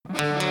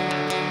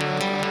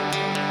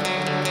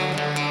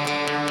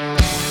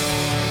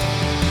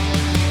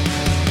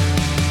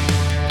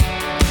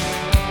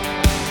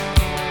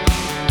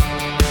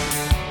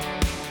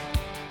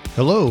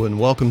Hello and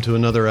welcome to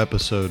another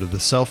episode of the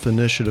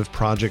Self-Initiative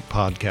Project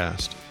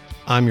Podcast.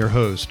 I'm your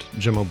host,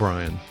 Jim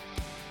O'Brien.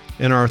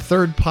 In our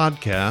third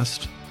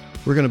podcast,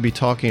 we're going to be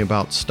talking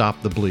about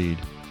Stop the Bleed.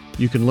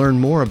 You can learn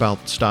more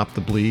about Stop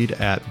the Bleed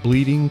at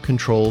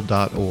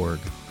bleedingcontrol.org.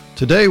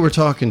 Today we're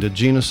talking to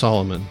Gina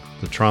Solomon,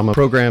 the Trauma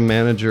Program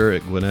Manager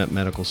at Gwinnett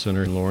Medical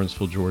Center in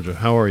Lawrenceville, Georgia.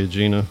 How are you,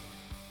 Gina?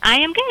 I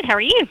am good. How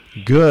are you?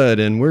 Good,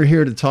 and we're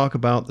here to talk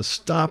about the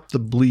Stop the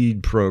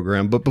Bleed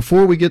program. But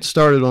before we get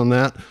started on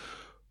that,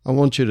 I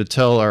want you to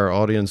tell our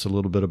audience a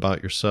little bit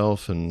about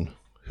yourself and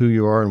who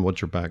you are and what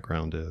your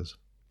background is.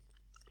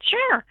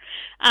 Sure.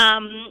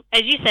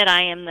 As you said,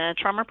 I am the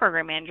Trauma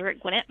Program Manager at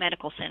Gwinnett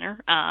Medical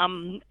Center,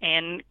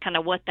 and kind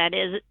of what that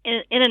is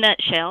in a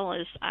nutshell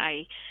is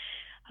I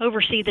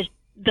oversee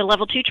the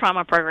Level 2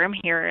 Trauma Program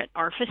here at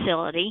our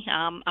facility.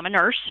 I'm a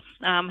nurse.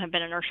 Have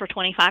been a nurse for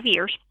 25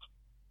 years.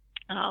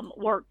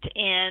 Worked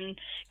in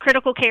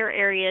critical care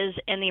areas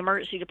in the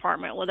emergency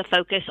department with a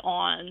focus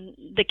on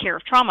the care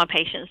of trauma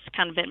patients,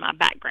 kind of in my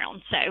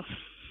background. So,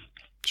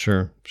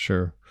 Sure.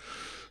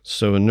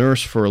 So a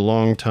nurse for a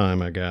long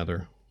time, I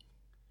gather.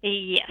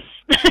 Yes.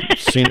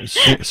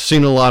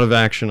 seen a lot of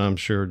action, I'm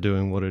sure,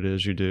 doing what it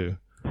is you do.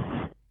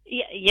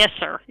 Yes,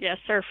 sir. Yes,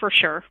 sir, for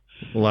sure.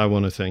 Well, I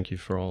want to thank you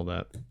for all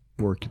that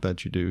work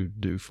that you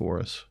do for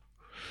us.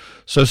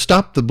 So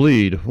Stop the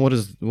Bleed. What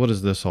is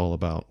this all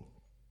about?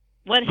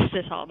 What is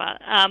this all about?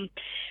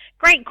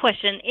 Great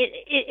question.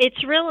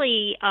 It's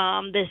really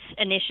this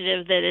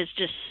initiative that is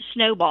just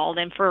snowballed,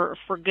 and for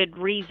good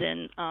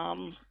reason,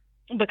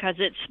 because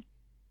it's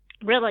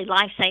really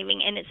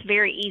life-saving and it's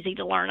very easy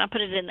to learn. I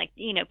put it in the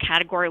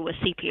category with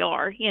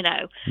CPR.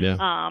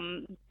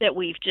 That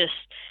we've just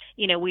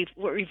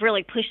we've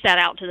really pushed that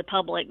out to the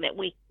public that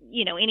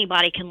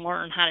anybody can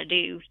learn how to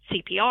do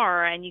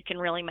CPR and you can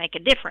really make a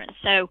difference.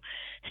 So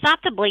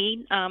Stop the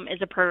Bleed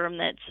is a program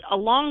that's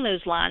along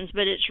those lines,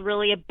 but it's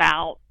really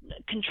about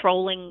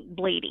controlling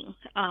bleeding.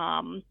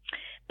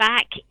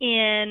 Back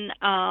in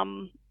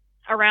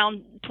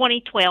around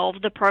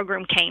 2012, the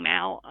program came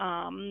out,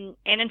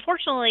 and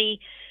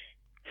unfortunately,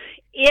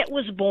 it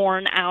was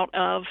born out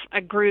of a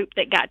group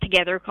that got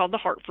together called the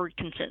Hartford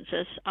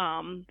Consensus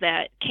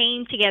that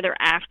came together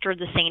after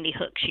the Sandy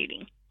Hook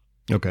shooting.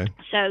 Okay.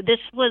 So this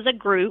was a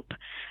group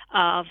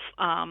of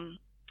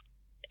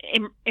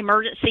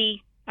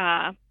emergency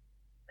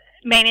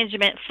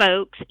management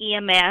folks,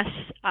 EMS,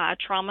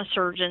 trauma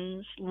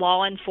surgeons,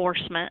 law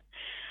enforcement,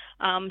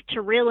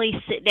 to really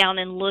sit down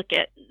and look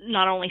at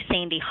not only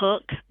Sandy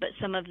Hook, but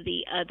some of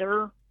the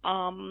other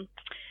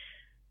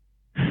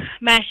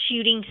mass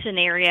shooting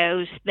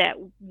scenarios that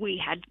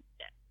we had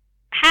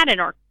in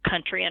our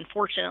country,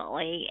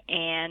 unfortunately,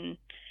 and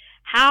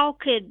how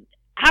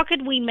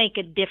could we make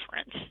a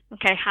difference?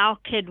 Okay, how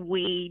could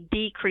we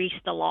decrease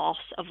the loss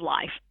of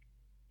life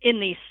in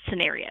these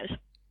scenarios?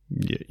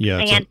 Yeah.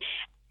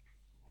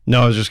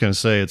 I was just going to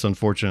say it's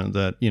unfortunate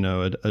that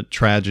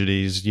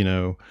tragedies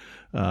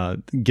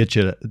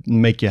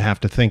make you have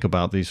to think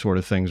about these sort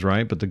of things,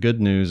 right? But the good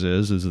news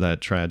is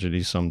that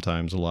tragedies,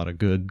 sometimes a lot of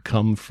good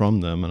come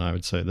from them, and I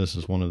would say this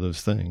is one of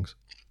those things.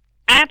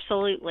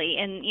 Absolutely.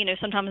 And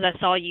sometimes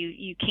that's all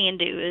you can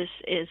do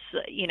is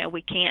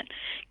we can't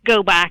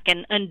go back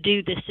and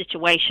undo this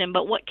situation,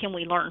 but what can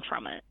we learn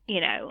from it?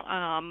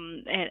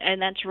 And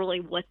that's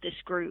really what this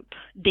group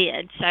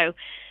did. So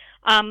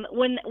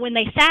when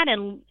they sat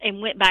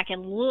and went back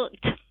and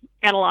looked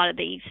at a lot of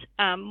these,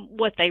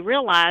 what they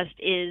realized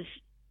is,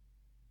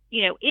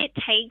 it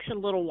takes a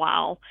little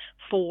while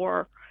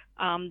for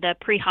the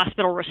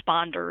pre-hospital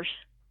responders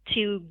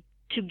to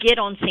get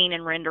on scene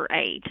and render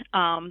aid.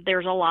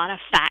 There's a lot of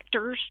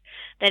factors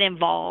that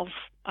involve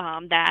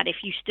that.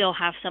 If you still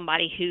have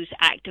somebody who's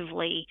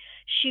actively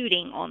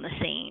shooting on the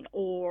scene,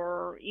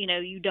 or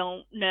you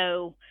don't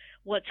know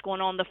what's going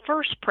on, the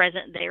first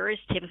present there is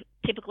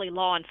typically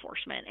law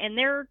enforcement, and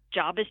their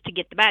job is to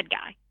get the bad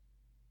guy,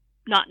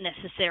 not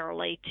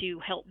necessarily to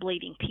help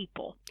bleeding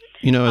people.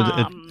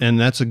 And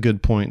that's a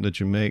good point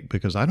that you make,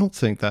 because I don't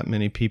think that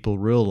many people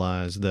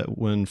realize that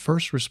when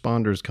first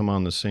responders come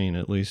on the scene,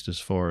 at least as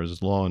far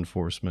as law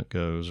enforcement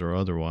goes or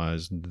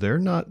otherwise, they're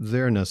not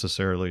there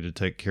necessarily to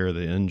take care of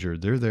the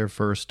injured. They're there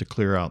first to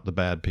clear out the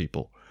bad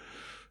people.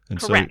 And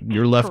Correct. So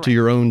you're left to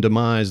your own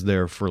demise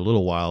there for a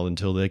little while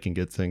until they can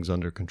get things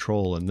under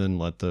control and then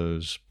let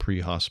those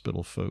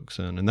pre-hospital folks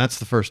in. And that's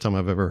the first time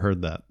I've ever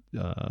heard that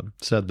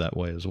said that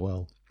way as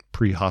well.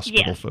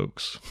 Pre-hospital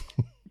folks.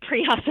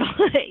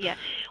 Pre-hospital, yeah.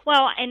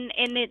 Well, and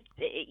it,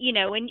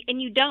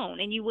 and you don't,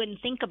 and you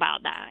wouldn't think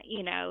about that,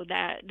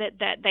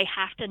 that they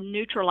have to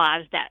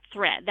neutralize that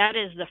threat. That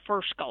is the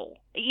first goal,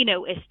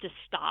 is to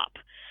stop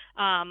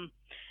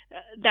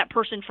that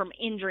person from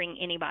injuring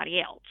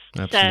anybody else.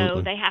 Absolutely.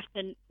 So they have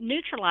to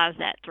neutralize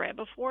that threat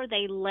before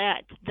they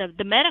let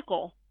the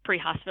medical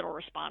pre-hospital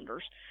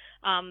responders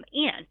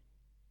in.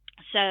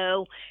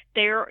 So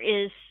there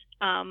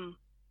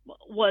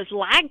was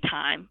lag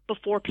time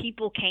before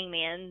people came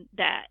in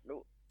that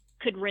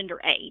could render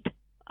aid.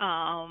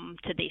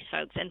 to these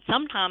folks, and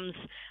sometimes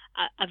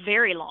a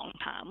very long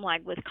time.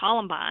 Like with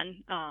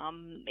Columbine,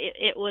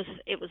 it was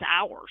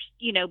hours,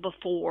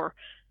 before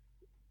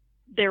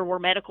there were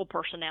medical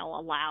personnel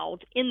allowed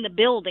in the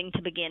building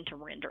to begin to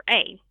render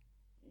aid.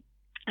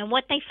 And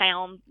what they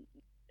found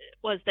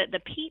was that the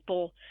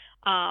people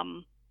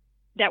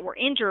that were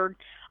injured,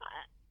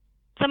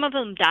 some of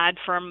them died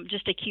from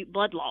just acute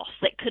blood loss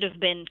that could have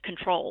been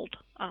controlled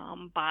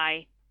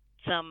by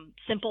some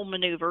simple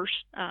maneuvers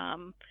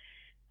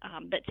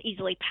that's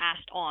easily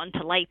passed on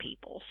to lay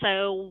people.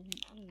 So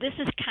this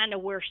is kind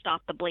of where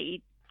Stop the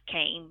Bleed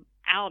came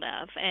out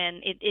of,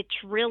 and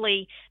it's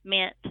really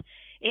meant.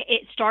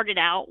 It started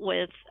out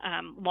with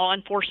law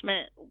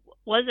enforcement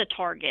was a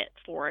target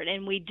for it,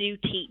 and we do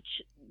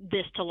teach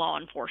this to law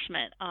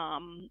enforcement,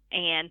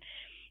 and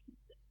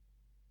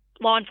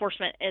law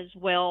enforcement as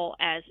well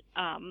as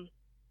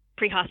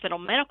pre-hospital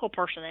medical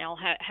personnel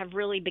have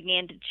really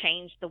began to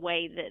change the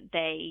way that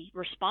they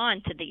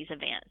respond to these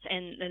events,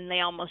 and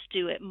they almost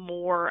do it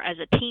more as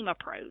a team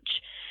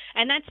approach.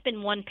 And that's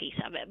been one piece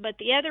of it. But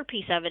the other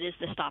piece of it is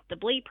the Stop the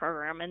Bleed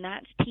program, and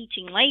that's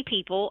teaching lay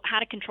people how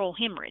to control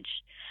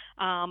hemorrhage.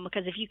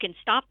 Because if you can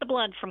stop the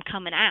blood from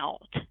coming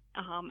out,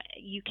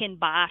 you can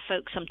buy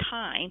folks some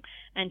time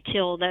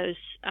until those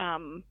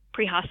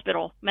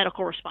pre-hospital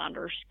medical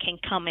responders can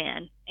come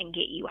in and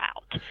get you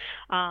out.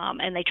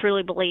 And they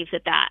truly believe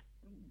that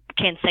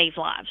can save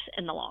lives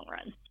in the long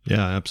run.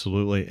 Yeah,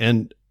 absolutely.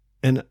 And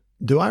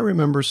do I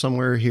remember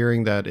somewhere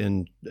hearing that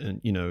in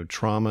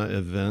trauma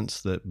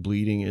events that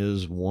bleeding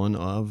is one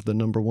of the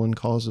number one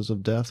causes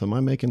of death? Am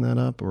I making that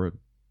up, or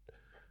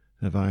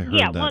have I heard that?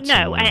 Yeah, well, no,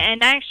 somewhere?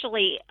 And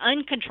actually,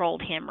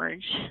 uncontrolled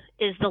hemorrhage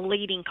is the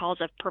leading cause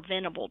of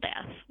preventable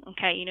death.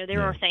 Okay,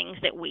 there are things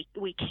that we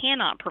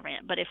cannot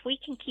prevent, but if we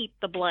can keep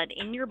the blood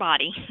in your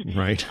body,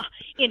 right,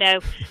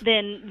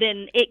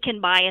 then it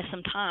can buy us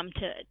some time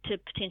to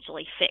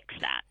potentially fix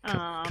that.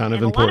 Kind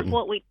of and important. A lot of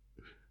what we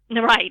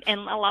and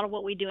a lot of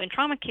what we do in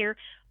trauma care,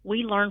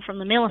 we learn from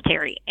the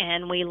military,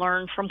 and we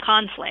learn from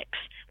conflicts,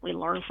 we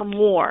learn from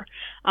war.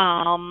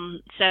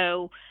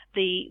 So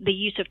the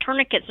use of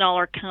tourniquets and all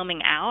are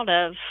coming out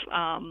of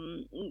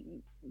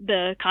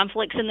the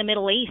conflicts in the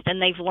Middle East,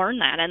 and they've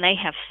learned that, and they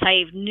have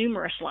saved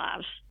numerous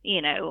lives.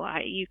 You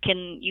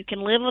can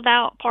live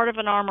without part of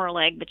an arm or a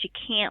leg, but you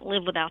can't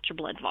live without your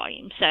blood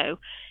volume. So,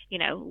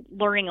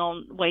 learning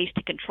on ways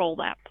to control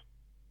that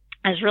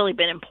has really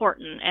been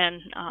important,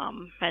 and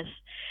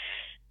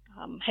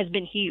has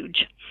been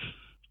huge.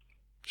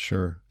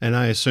 Sure. And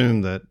I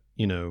assume that,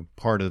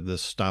 part of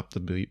this Stop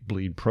the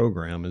Bleed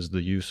program is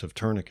the use of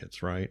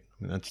tourniquets, right?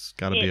 I mean, that's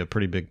got to be a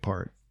pretty big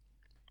part.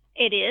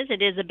 It is.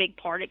 It is a big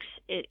part.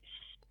 It's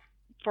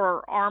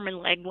for arm and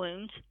leg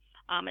wounds.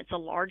 It's a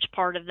large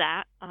part of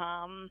that.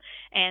 And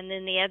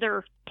then the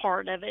other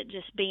part of it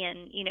just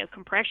being,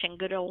 compression,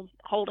 good old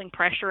holding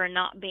pressure and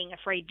not being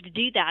afraid to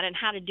do that, and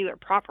how to do it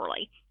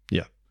properly.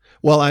 Yeah.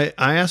 Well, I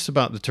asked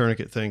about the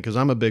tourniquet thing because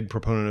I'm a big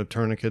proponent of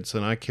tourniquets,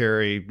 and I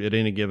carry, at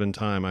any given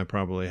time, I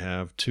probably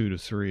have 2 to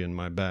 3 in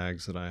my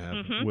bags that I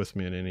have with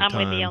me at any time.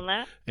 I'm with you on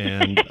that.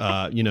 And,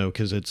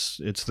 because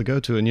it's the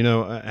go-to. And,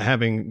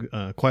 having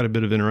quite a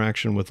bit of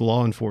interaction with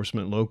law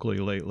enforcement locally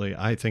lately,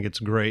 I think it's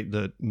great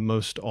that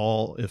most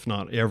all, if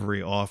not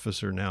every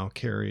officer now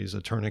carries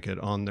a tourniquet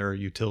on their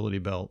utility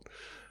belt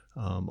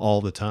all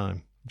the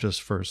time,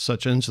 just for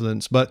such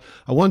incidents. But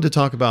I wanted to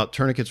talk about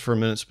tourniquets for a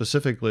minute,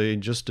 specifically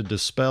just to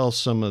dispel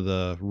some of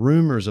the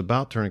rumors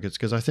about tourniquets,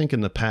 because I think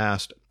in the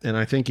past, and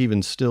I think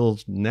even still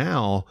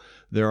now,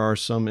 there are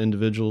some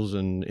individuals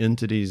and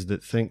entities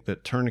that think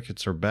that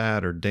tourniquets are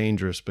bad or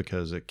dangerous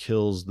because it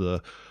kills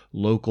the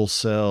local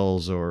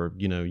cells, or,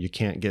 you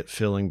can't get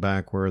filling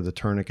back where the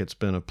tourniquet's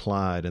been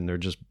applied, and they're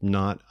just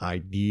not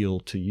ideal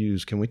to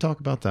use. Can we talk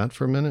about that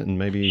for a minute and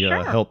maybe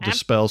help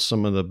dispel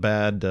some of the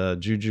bad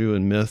juju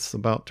and myths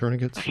about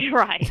tourniquets?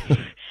 Right.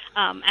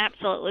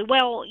 Absolutely.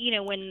 Well,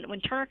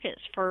 when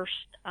tourniquets first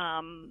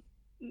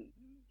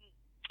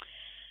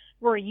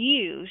were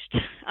used,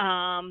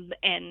 and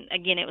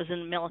again, it was in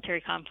the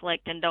military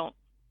conflict, and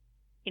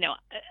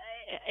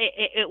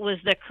it was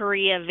the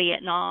Korea,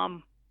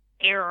 Vietnam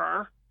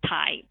era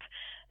type,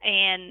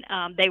 and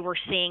they were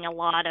seeing a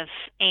lot of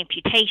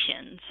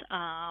amputations,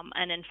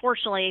 and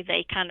unfortunately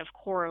they kind of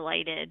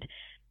correlated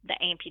the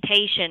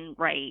amputation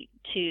rate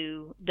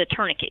to the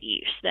tourniquet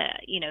use,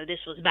 that this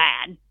was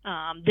bad,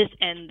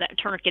 and the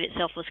tourniquet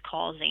itself was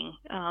causing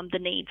the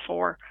need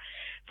for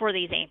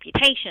these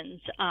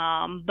amputations,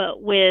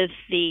 but with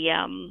the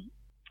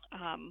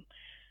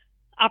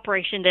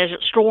Operation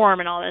Desert Storm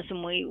and all this,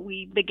 and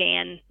we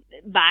began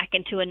back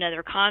into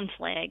another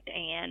conflict,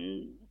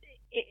 and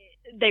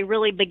they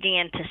really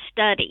began to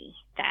study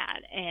that,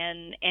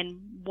 and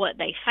what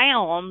they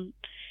found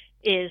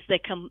is the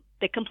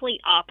complete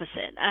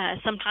opposite.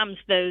 Sometimes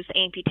those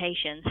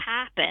amputations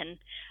happen,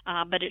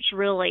 but it's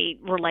really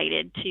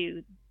related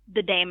to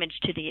the damage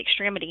to the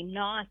extremity,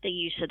 not the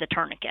use of the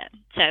tourniquet.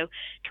 So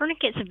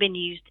tourniquets have been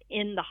used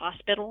in the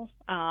hospital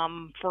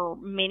for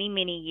many,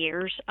 many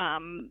years.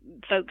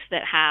 Folks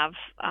that have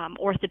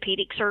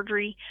orthopedic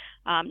surgery,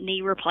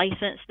 knee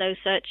replacements, those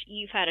such,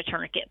 you've had a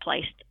tourniquet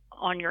placed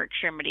on your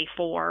extremity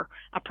for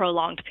a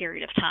prolonged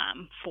period of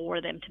time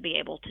for them to be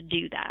able to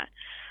do that.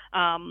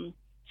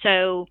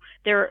 So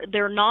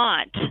they're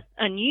not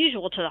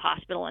unusual to the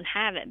hospital and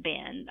haven't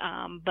been,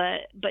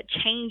 but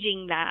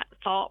changing that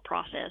thought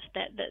process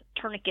that the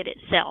tourniquet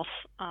itself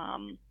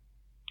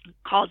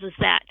causes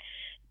that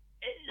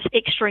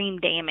extreme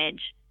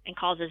damage and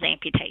causes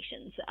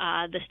amputations.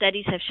 The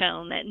studies have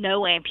shown that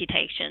no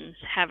amputations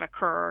have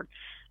occurred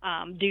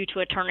due to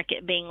a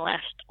tourniquet being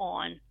left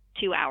on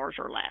 2 hours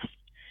or less.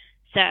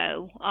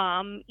 So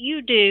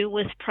you do,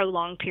 with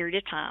prolonged period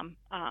of time,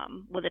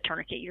 with a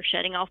tourniquet, you're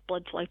shutting off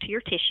blood flow to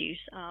your tissues,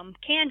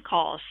 can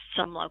cause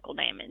some local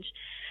damage.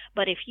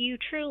 But if you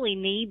truly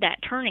need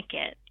that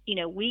tourniquet,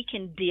 we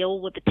can deal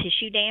with the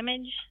tissue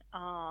damage,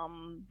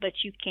 but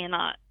you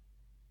cannot,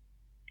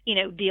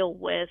 deal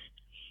with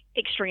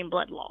extreme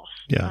blood loss.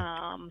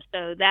 Yeah.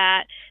 So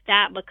that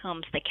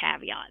becomes the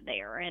caveat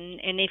there.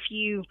 And if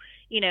you,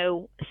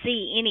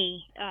 see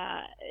any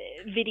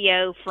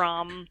video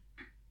from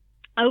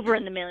over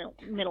in the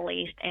Middle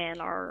East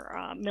and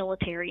our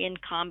military in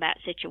combat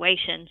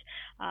situations,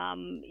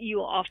 you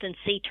will often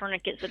see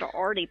tourniquets that are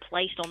already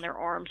placed on their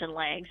arms and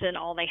legs, and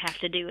all they have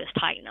to do is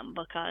tighten them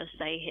because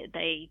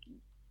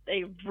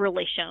they've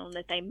really shown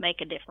that they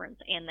make a difference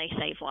and they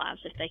save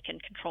lives if they can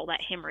control that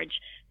hemorrhage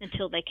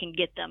until they can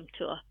get them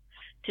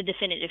to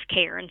definitive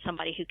care and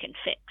somebody who can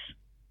fix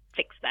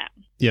that.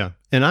 Yeah,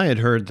 and I had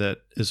heard that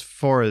as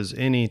far as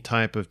any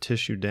type of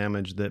tissue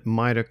damage that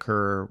might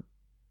occur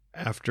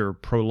after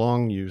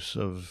prolonged use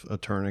of a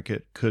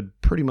tourniquet could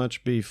pretty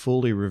much be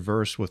fully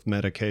reversed with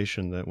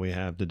medication that we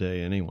have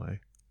today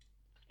anyway.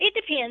 It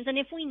depends, and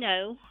if we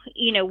know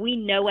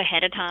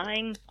ahead of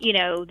time,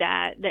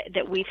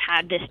 that we've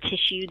had this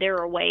tissue, there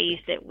are ways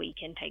that we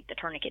can take the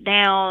tourniquet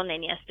down,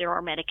 and yes, there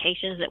are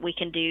medications that we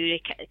can do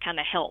to kind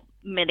of help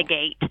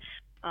mitigate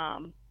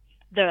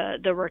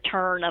the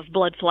return of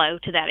blood flow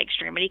to that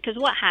extremity. Because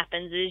what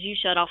happens is you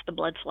shut off the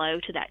blood flow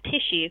to that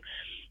tissue,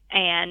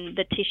 and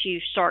the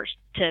tissue starts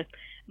to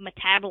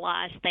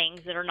metabolize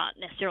things that are not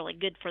necessarily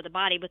good for the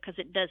body because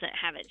it doesn't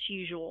have its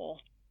usual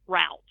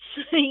routes.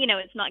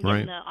 It's not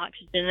getting the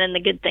oxygen and the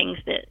good things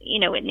that,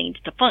 it needs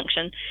to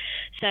function.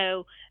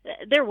 So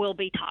there will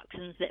be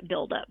toxins that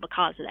build up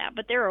because of that,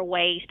 but there are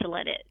ways to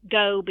let it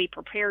go, be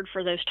prepared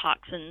for those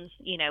toxins,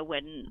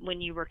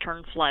 when you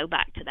return flow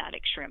back to that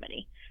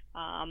extremity.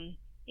 And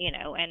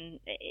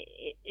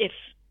if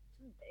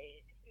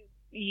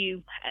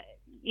you,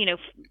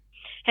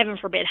 heaven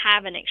forbid,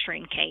 have an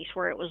extreme case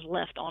where it was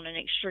left on an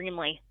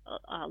extremely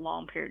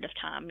long period of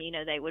time,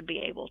 they would be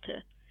able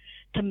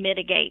to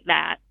mitigate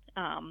that,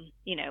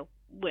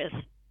 with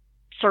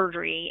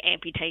surgery,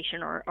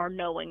 amputation, or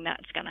knowing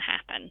that's going to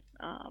happen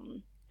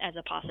as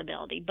a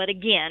possibility. But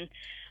again,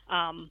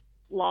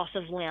 loss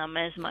of limb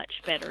is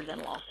much better than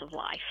loss of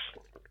life,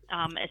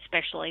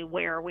 especially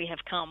where we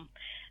have come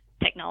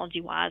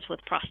technology-wise with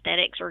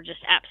prosthetics are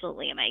just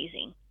absolutely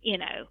amazing,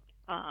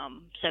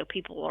 So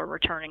people are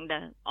returning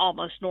to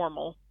almost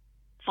normal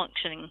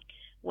functioning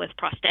with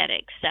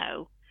prosthetics.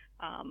 So,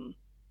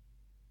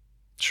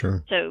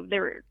 sure. So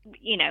they're,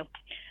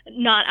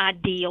 not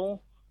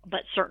ideal,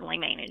 but certainly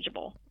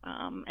manageable.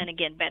 And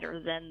again, better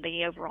than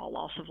the overall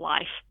loss of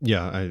life.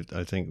 Yeah,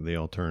 I think the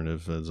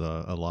alternative is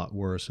a lot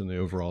worse in the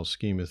overall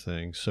scheme of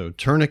things. So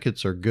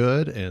tourniquets are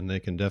good, and they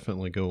can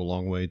definitely go a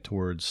long way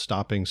towards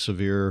stopping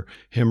severe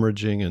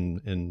hemorrhaging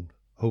and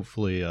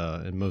hopefully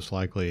and most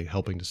likely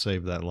helping to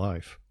save that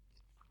life.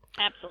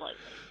 Absolutely.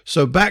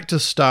 So back to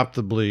Stop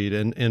the Bleed,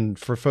 and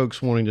for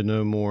folks wanting to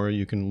know more,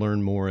 you can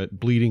learn more at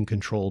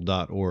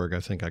bleedingcontrol.org. I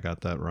think I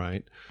got that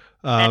right.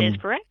 That is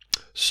correct.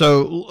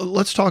 So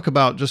let's talk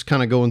about just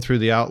kind of going through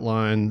the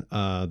outline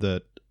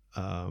that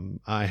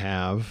I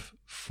have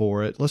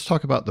for it. Let's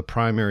talk about the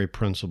primary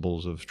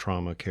principles of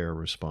trauma care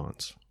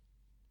response.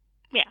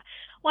 Yeah.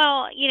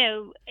 Well,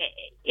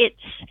 it's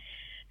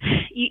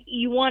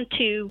you want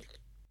to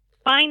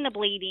find the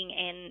bleeding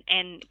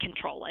and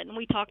control it. And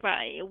we talk about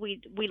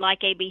we like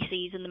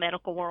ABCs in the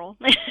medical world.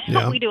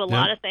 Yeah, we do a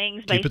lot of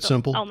things based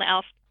on the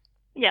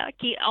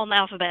on the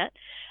alphabet.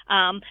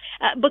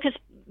 Because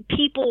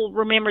people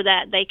remember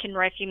that, they can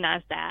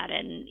recognize that,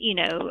 and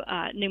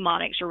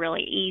mnemonics are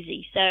really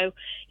easy. So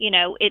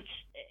it's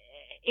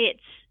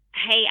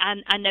hey,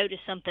 I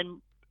noticed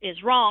something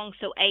is wrong,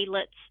 so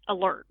let's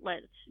alert,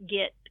 let's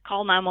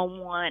call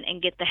 911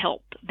 and get the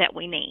help that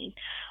we need.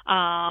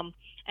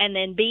 And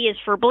then B is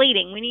for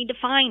bleeding. We need to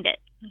find it.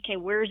 Okay,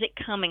 where is it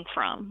coming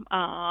from?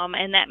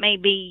 And that may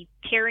be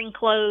tearing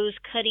clothes,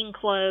 cutting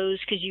clothes,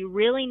 because you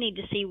really need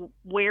to see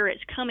where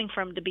it's coming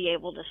from to be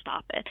able to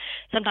stop it.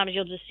 Sometimes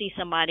you'll just see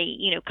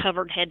somebody,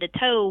 covered head to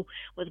toe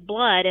with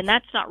blood, and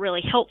that's not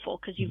really helpful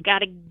because you've got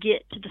to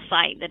get to the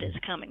site that it's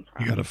coming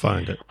from. You got to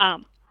find it.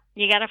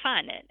 You got to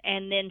find it.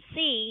 And then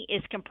C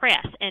is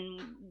compress.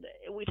 And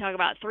we talk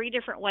about 3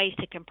 different ways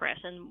to compress.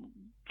 And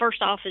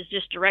first off is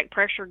just direct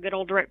pressure, good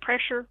old direct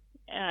pressure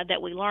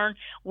that we learn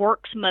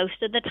works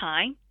most of the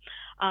time.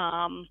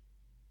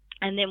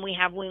 And then we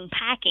have wound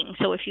packing.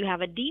 So if you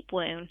have a deep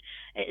wound,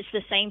 it's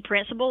the same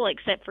principle,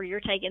 except for you're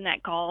taking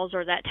that gauze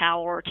or that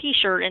towel or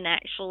T-shirt and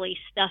actually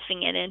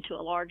stuffing it into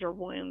a larger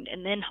wound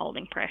and then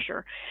holding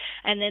pressure.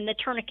 And then the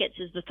tourniquets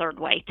is the third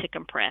way to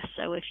compress.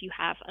 So if you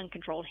have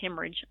uncontrolled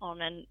hemorrhage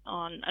on an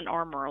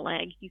arm or a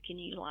leg, you can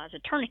utilize a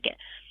tourniquet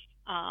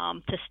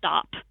to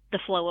stop the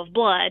flow of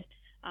blood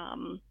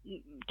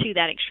to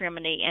that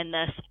extremity, and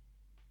thus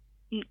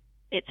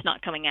it's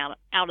not coming out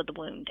of the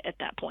wound at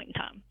that point in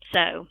time.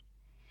 So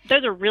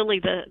those are really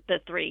the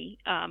 3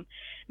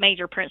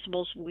 major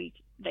principles.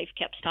 They've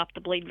kept Stop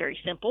the Bleed very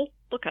simple,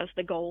 because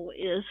the goal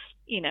is,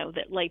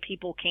 that lay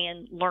people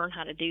can learn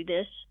how to do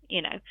this,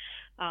 and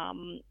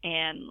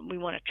we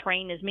want to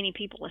train as many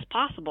people as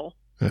possible.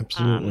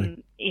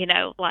 Absolutely.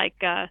 Like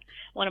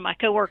one of my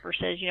coworkers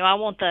says, I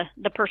want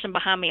the person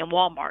behind me in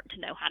Walmart to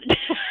know how to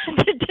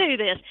do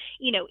this.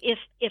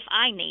 If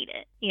I need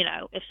it,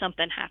 if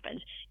something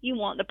happens, you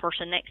want the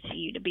person next to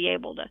you to be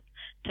able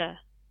to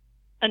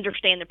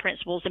understand the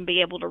principles and be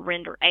able to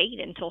render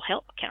aid until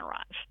help can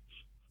arrive.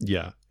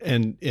 Yeah.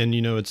 And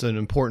it's an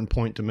important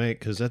point to make,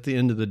 because at the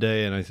end of the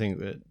day, and I think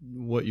that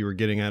what you were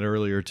getting at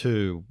earlier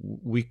too,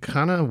 we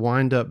kind of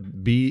wind up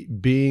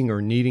being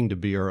or needing to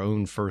be our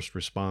own first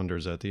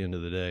responders at the end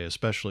of the day,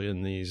 especially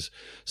in these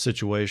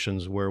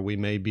situations where we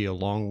may be a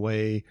long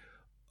way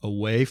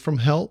away from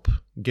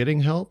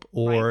getting help,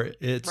 or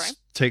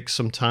takes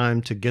some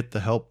time to get the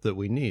help that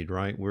we need,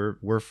 right?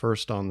 We're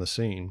first on the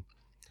scene.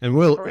 And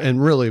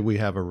really we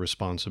have a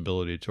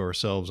responsibility to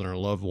ourselves and our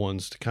loved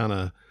ones to kind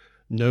of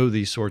know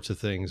these sorts of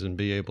things and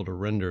be able to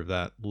render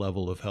that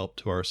level of help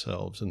to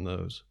ourselves in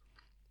those.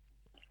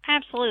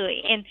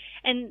 Absolutely.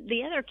 And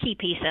the other key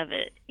piece of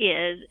it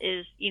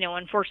is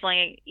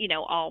unfortunately,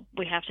 all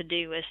we have to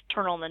do is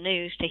turn on the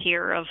news to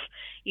hear of,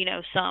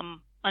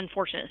 some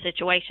unfortunate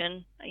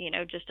situation,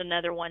 just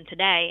another one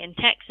today in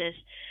Texas.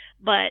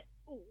 But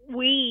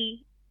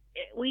we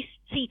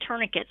see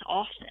tourniquets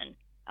often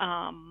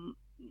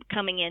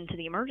coming into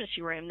the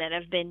emergency room that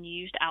have been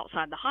used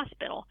outside the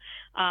hospital.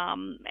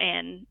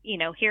 And,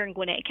 here in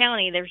Gwinnett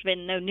County, there's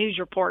been no news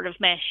report of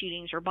mass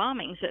shootings or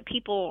bombings, but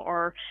people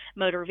or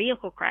motor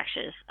vehicle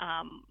crashes,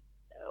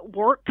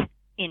 work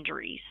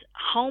injuries,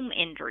 home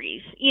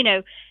injuries,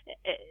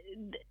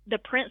 the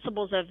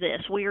principles of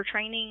this. We are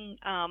training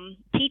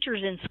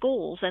teachers in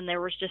schools, and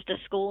there was just a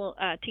school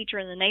teacher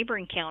in the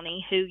neighboring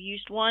county who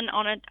used one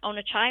on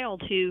a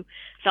child who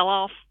fell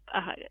off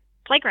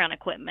playground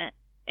equipment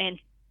and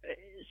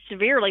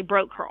severely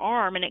broke her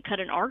arm, and it cut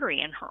an artery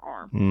in her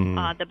arm.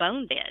 The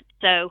bone did.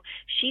 So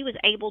she was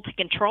able to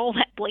control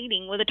that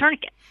bleeding with a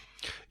tourniquet.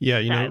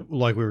 Yeah,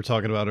 like we were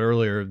talking about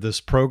earlier, this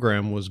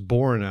program was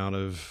born out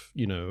of,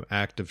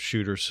 active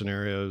shooter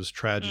scenarios,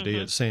 tragedy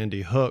at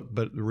Sandy Hook.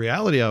 But the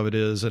reality of it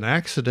is an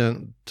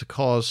accident to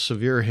cause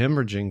severe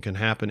hemorrhaging can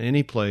happen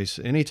any place,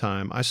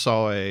 anytime. I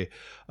saw a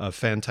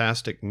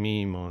fantastic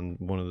meme on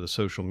one of the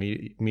social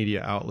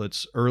media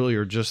outlets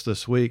earlier just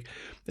this week,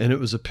 and it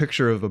was a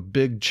picture of a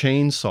big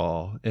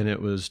chainsaw, and it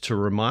was to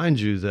remind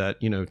you that,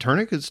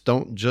 tourniquets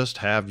don't just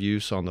have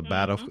use on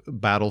the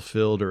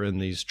battlefield or in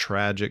these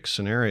tragic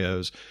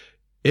scenarios.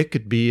 It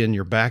could be in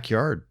your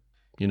backyard,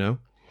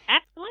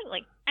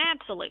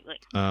 Absolutely.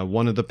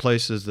 One of the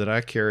places that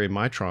I carry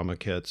my trauma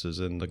kits is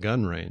in the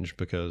gun range,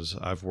 because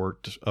I've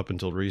worked up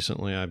until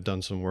recently. I've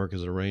done some work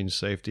as a range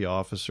safety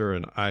officer,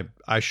 and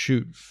I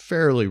shoot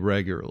fairly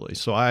regularly.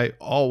 So I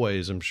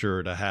always am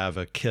sure to have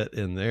a kit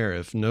in there,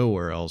 if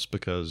nowhere else,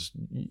 because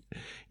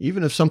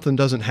even if something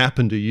doesn't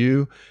happen to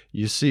you,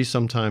 you see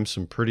sometimes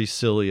some pretty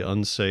silly,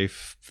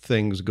 unsafe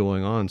things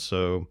going on.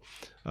 So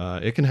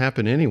it can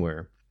happen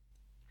anywhere.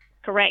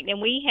 Correct.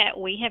 And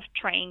we have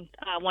trained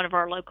one of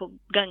our local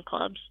gun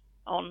clubs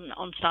on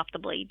Stop the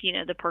Bleed,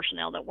 the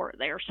personnel that work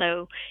there.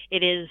 So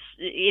it is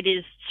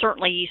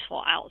certainly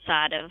useful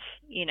outside of,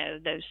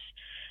 those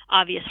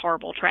obvious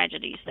horrible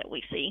tragedies that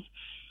we see.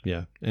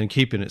 Yeah. And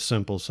keeping it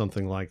simple,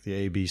 something like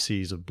the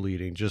ABCs of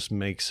bleeding just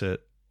makes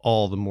it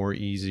all the more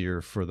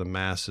easier for the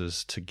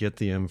masses to get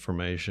the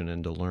information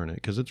and to learn it,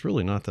 because it's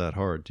really not that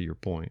hard, to your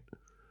point.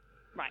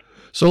 Right.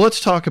 So let's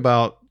talk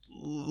about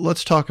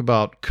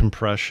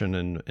compression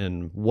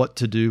and what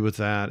to do with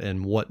that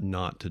and what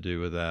not to do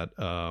with that.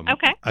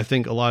 Okay. I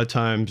think a lot of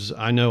times,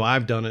 I know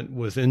I've done it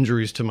with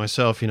injuries to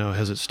myself,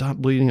 has it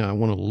stopped bleeding? I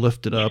want to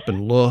lift it up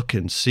and look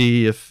and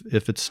see if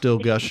it's still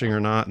gushing or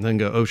not, and then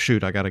go, oh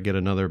shoot, I got to get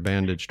another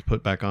bandage to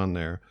put back on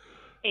there.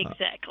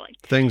 Exactly.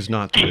 Things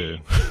not to do.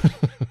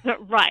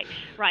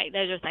 Right.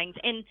 Those are things.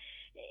 And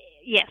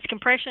yes,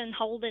 compression,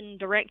 holding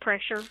direct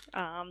pressure,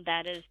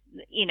 that is,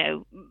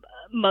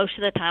 most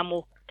of the time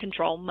will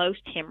control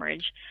most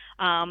hemorrhage.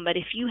 But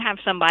if you have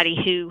somebody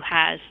who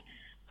has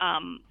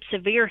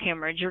severe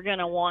hemorrhage, you're going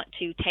to want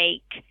to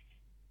take,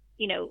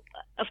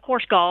 of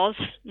course, gauze.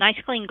 Nice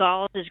clean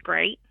gauze is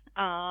great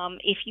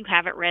if you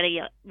have it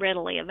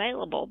readily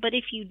available. But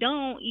if you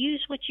don't,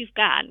 use what you've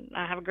got.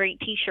 I have a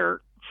great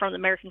T-shirt from the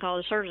American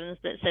College of Surgeons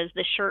that says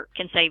this shirt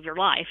can save your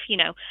life,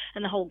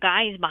 and the whole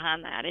guise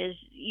behind that is,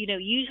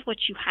 use what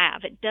you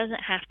have. It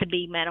doesn't have to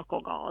be medical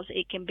gauze.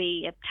 It can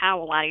be a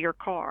towel out of your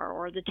car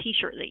or the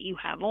T-shirt that you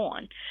have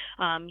on.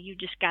 You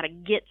just got to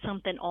get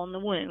something on the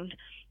wound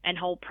and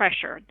hold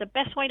pressure. The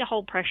best way to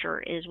hold pressure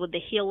is with the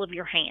heel of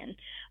your hand,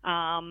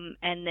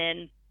 and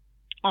then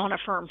on a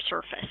firm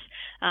surface,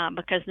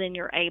 because then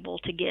you're able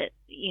to get,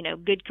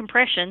 good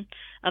compression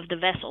of the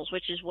vessels,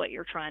 which is what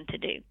you're trying to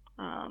do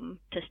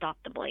to stop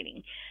the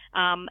bleeding.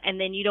 And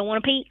then you don't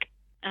want to peek.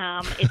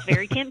 It's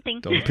very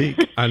tempting. Don't peek.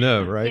 I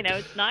know, right?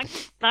 It's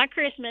not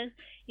Christmas.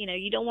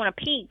 You don't want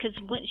to peek, because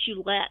once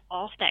you let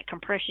off that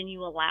compression,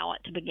 you allow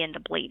it to begin to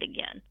bleed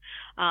again.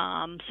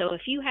 So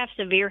if you have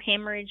severe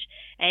hemorrhage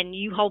and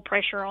you hold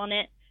pressure on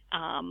it,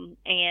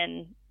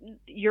 and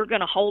you're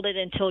going to hold it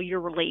until you're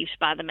relieved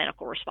by the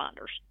medical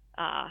responders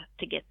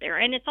to get there.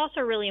 And it's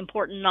also really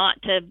important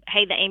not to,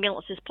 hey, the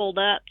ambulance is pulled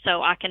up,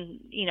 so I can,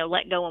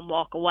 let go and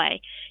walk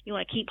away. You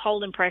want to keep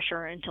holding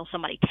pressure until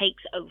somebody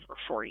takes over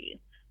for you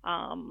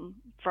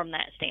from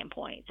that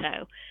standpoint.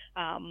 So,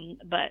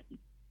 but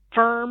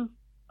firm,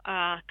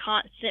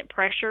 constant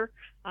pressure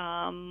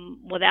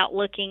without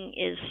looking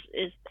is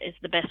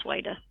the best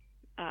way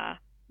to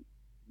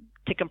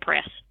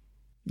compress.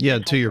 Yeah,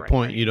 to your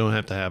point, you don't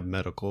have to have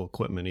medical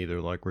equipment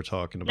either, like we're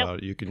talking about.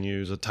 Nope. You can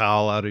use a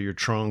towel out of your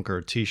trunk or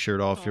a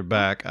T-shirt off your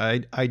back.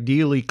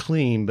 Ideally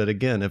clean, but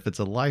again, if it's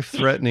a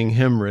life-threatening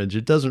hemorrhage,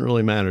 it doesn't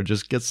really matter.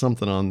 Just get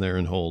something on there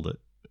and hold it.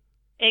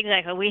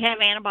 Exactly. We have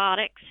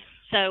antibiotics,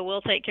 so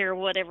we'll take care of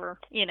whatever,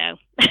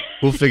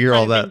 We'll figure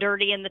all that.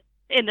 Dirty in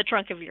the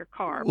trunk of your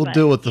car. We'll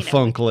deal with the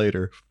funk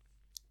later.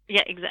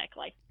 Yeah,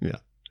 exactly. Yeah.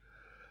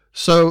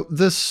 So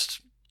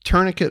this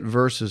tourniquet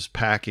versus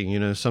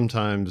packing,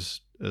 sometimes,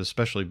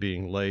 especially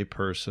being lay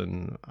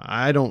person,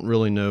 I don't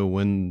really know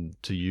when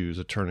to use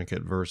a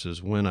tourniquet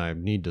versus when I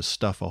need to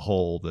stuff a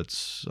hole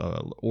that's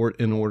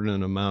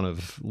inordinate amount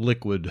of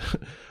liquid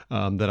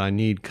that I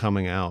need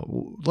coming out.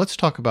 Let's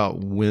talk about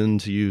when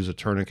to use a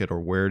tourniquet or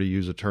where to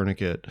use a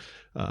tourniquet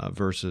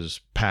versus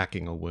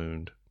packing a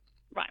wound.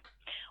 Right.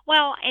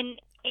 Well, and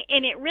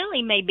it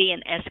really may be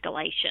an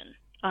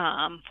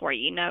escalation for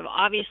you.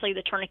 Obviously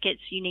the tourniquets,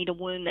 you need a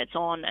wound that's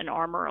on an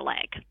arm or a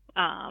leg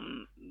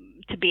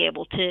to be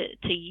able to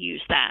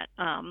use that.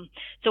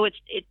 So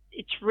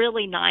it's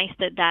really nice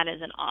that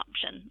is an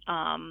option.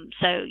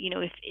 So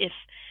if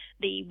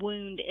the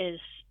wound is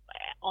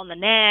on the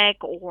neck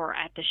or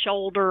at the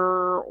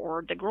shoulder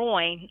or the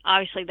groin,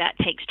 obviously that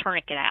takes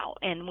tourniquet out,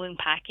 and wound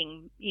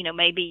packing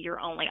may be your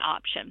only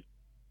option.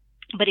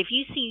 But if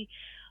you see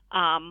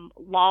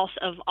loss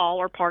of all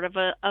or part of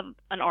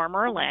an arm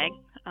or a leg,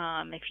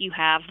 if you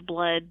have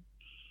blood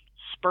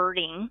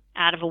spurting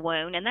out of a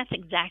wound, and that's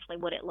exactly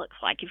what it looks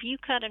like. If you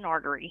cut an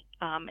artery,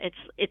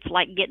 it's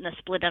like getting a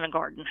split in a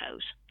garden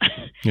hose.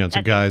 Yeah, it's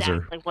a geyser.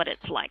 Exactly what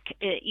it's like.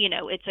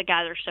 It's a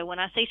geyser. So when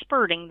I say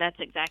spurting, that's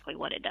exactly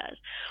what it does.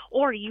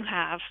 Or you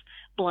have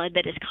blood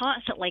that is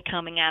constantly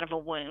coming out of a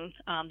wound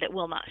that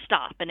will not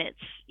stop, and it's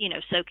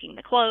soaking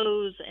the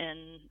clothes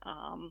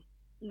and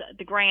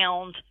the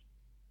ground.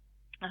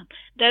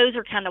 Those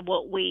are kind of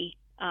what we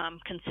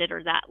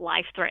consider that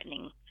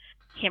life-threatening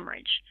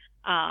hemorrhage.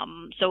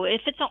 So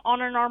if it's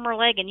on an arm or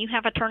leg and you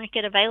have a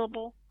tourniquet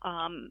available,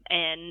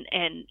 and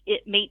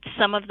it meets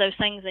some of those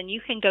things, then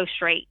you can go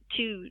straight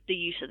to the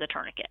use of the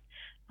tourniquet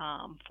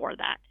for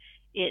that.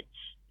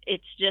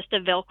 It's just a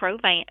Velcro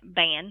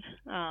band.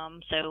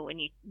 So when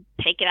you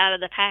take it out of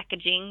the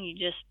packaging, you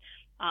just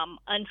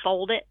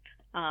unfold it,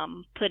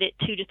 put it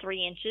 2 to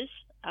 3 inches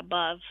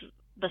above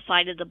the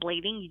site of the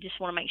bleeding. You just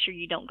want to make sure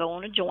you don't go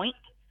on a joint.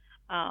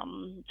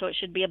 So it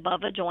should be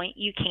above a joint.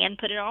 You can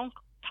put it on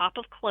top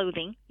of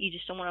clothing. You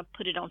just don't want to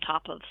put it on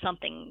top of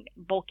something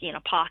bulky in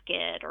a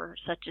pocket or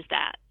such as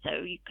that.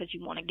 So because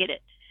you want to get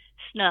it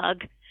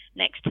snug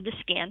next to the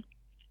skin.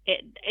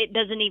 It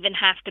doesn't even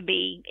have to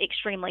be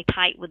extremely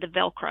tight with the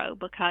Velcro,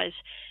 because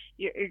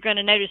you're going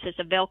to notice it's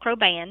a Velcro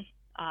band.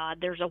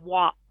 There's a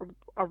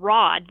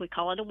rod, we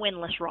call it a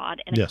windlass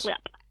rod, and a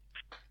clip.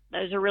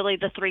 Those are really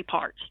the 3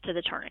 parts to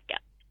the tourniquet.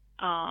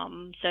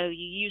 So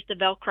you use the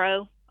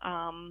Velcro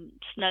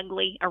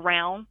snugly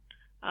around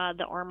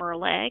the arm or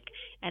leg,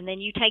 and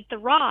then you take the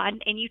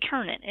rod and you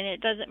turn it, and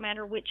it doesn't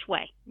matter which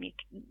way.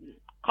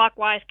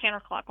 Clockwise,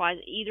 counterclockwise,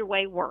 either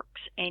way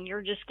works. And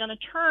you're just going to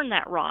turn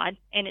that rod,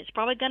 and it's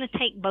probably going to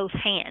take both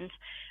hands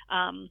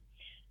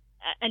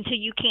until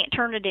you can't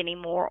turn it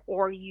anymore,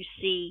 or you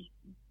see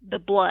the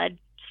blood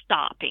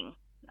stopping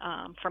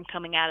from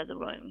coming out of the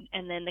wound.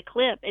 And then the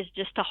clip is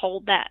just to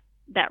hold that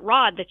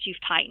rod that you've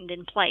tightened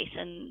in place,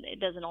 and it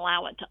doesn't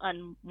allow it to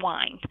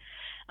unwind.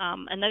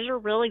 And those are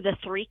really the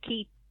 3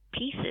 key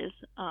pieces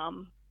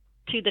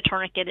to the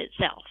tourniquet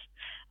itself.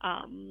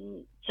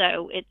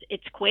 So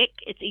it's quick,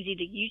 it's easy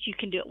to use. You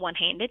can do it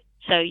one-handed,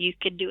 so you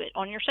could do it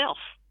on yourself.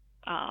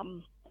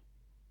 And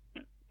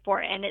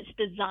it's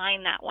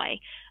designed that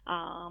way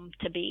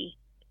to be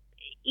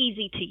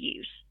easy to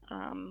use,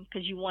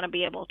 because you want to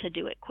be able to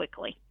do it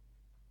quickly.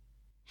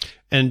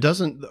 And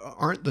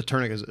aren't the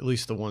tourniquets, at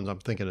least the ones I'm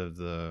thinking of,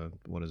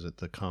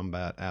 the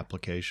combat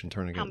application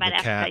tourniquet,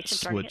 the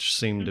CATs, which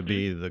seem to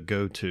be the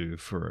go-to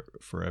for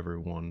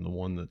everyone, the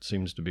one that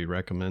seems to be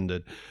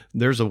recommended.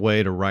 There's a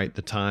way to write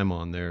the time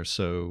on there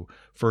so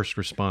first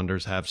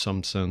responders have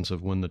some sense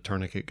of when the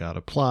tourniquet got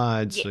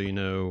applied, so you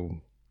know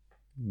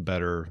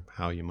better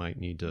how you might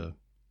need to.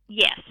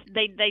 Yes,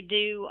 they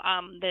do.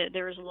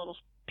 There's a little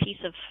piece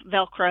of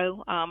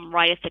Velcro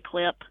right at the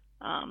clip.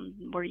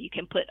 Where you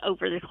can put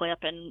over the clip,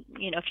 and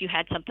if you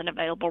had something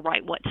available,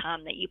 right, what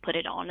time that you put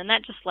it on, and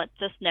that just lets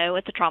us know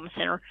at the trauma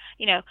center,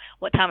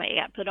 what time it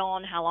got put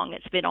on, how long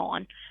it's been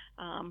on,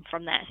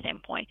 from that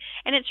standpoint.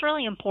 And it's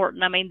really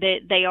important. I mean,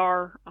 they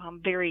are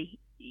very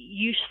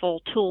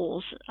useful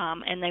tools,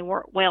 and they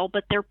work well,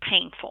 but they're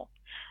painful.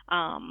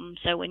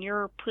 So when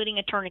you're putting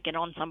a tourniquet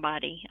on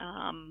somebody,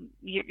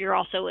 you're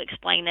also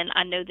explaining,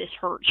 I know this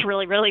hurts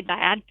really, really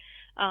bad.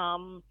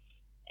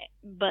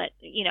 But,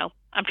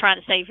 I'm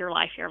trying to save your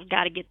life here. I've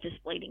got to get this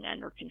bleeding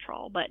under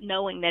control. But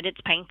knowing that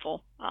it's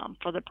painful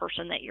for the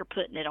person that you're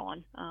putting it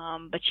on.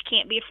 But you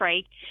can't be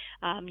afraid.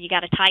 You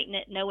got to tighten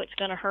it, know it's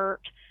going to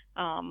hurt,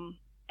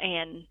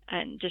 and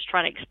just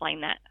try to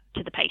explain that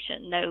to the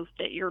patient. Know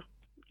that your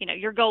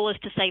goal is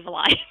to save a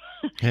life.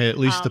 Hey, at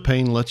least the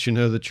pain lets you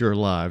know that you're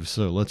alive.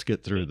 So let's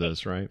get through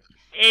this, right?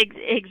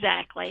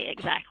 Exactly.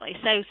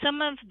 So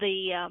some of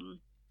the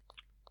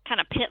kind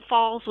of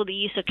pitfalls with the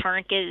use of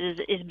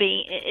tourniquets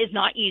is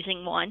not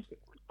using one,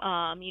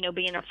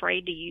 being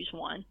afraid to use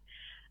one,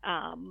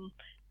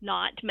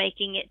 not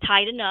making it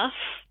tight enough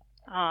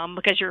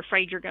because you're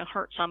afraid you're going to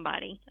hurt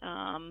somebody.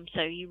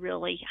 So you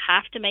really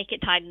have to make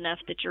it tight enough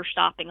that you're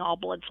stopping all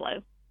blood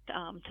flow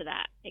to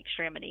that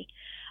extremity.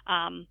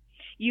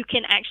 You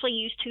can actually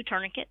use two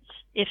tourniquets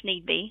if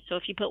need be. So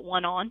if you put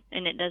one on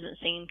and it doesn't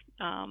seem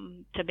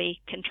to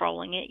be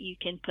controlling it, you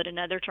can put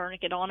another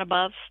tourniquet on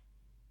above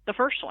the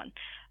first one.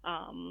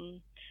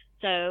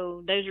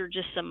 So those are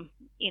just some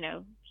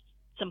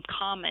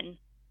common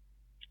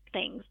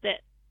things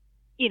that,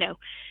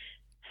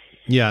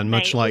 Yeah, and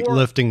much like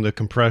lifting the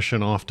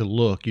compression off to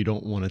look, you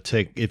don't want to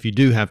take, if you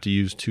do have to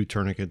use two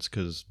tourniquets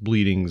because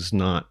bleeding's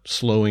not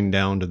slowing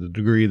down to the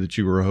degree that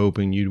you were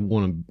hoping, you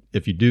want to,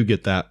 if you do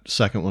get that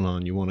second one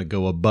on, you want to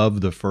go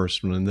above the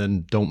first one and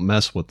then don't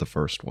mess with the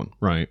first one,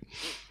 right?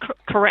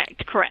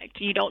 Correct.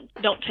 You don't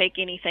take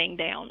anything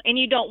down, and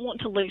you don't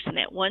want to loosen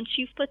it. Once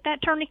you've put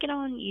that tourniquet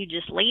on, you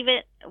just leave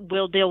it.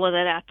 We'll deal with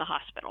it at the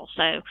hospital.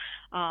 So,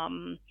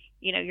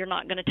 you're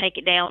not going to take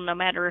it down no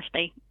matter if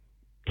they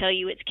tell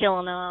you it's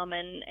killing them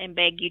and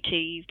beg you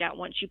to.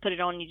 Once you put it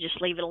on, you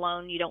just leave it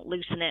alone. You don't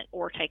loosen it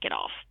or take it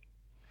off.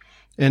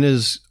 And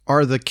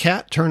are the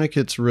CAT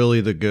tourniquets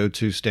really the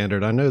go-to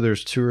standard? I know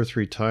there's 2 or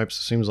 3 types.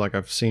 It seems like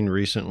I've seen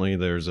recently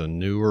there's a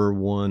newer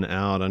one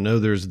out. I know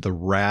there's the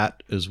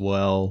RAT as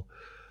well.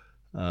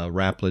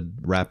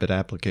 Rapid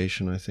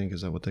application, I think.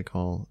 Is that what they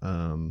call?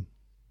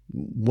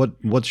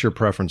 What's your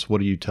preference?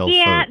 What do you tell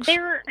folks?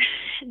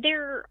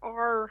 There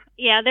are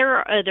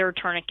other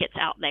tourniquets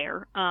out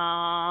there.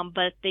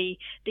 But the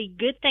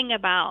good thing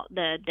about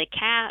the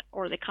CAT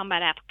or the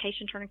combat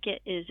application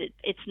tourniquet is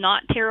it's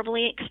not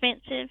terribly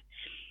expensive.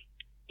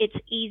 It's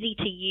easy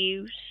to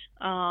use.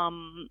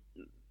 And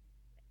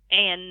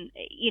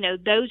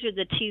those are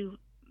the two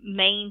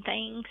main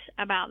things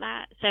about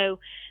that. So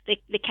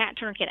the CAT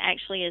tourniquet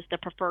actually is the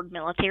preferred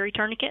military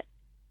tourniquet.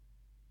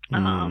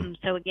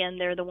 So again,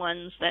 they're the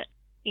ones that,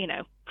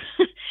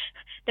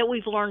 that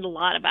we've learned a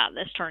lot about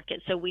this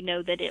tourniquet, so we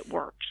know that it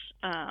works.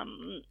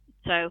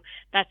 So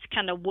that's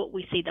kind of what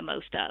we see the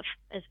most of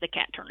is the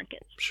CAT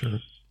tourniquets. Sure.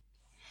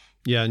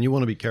 Yeah, and you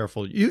want to be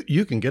careful.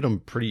 You can get them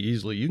pretty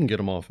easily. You can get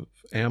them off of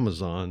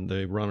Amazon.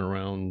 They run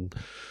around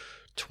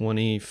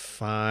 $25,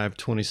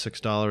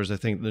 $26. I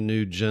think the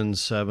new Gen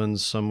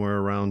 7's somewhere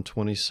around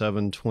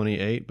 $27,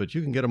 $28, but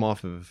you can get them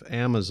off of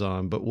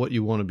Amazon. But what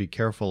you want to be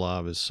careful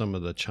of is some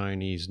of the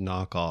Chinese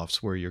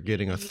knockoffs where you're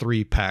getting a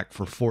 3-pack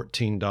for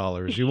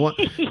 $14.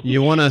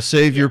 You want to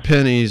save your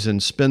pennies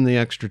and spend the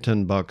extra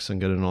 $10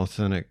 and get an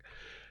authentic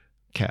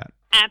CAT.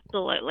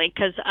 Absolutely,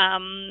 because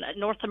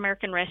North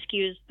American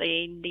Rescue is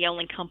the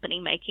only company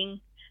making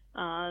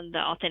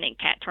the authentic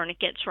CAT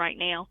tourniquets right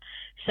now.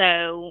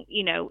 So,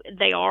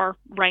 they are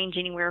range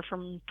anywhere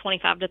from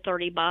 $25 to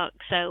 $30.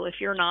 So if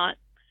you're not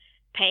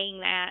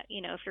paying that,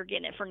 if you're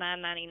getting it for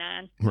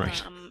 $9.99,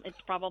 right. It's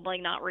probably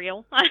not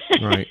real.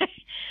 Right.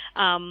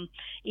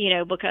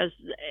 Because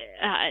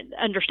I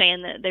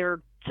understand that there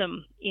are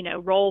some,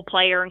 role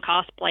player and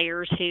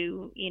cosplayers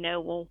who,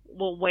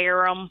 will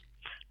wear them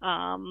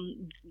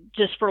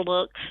just for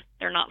looks.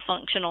 They're not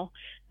functional.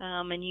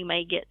 And you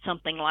may get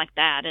something like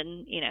that.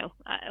 And,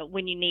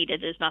 when you need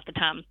it is not the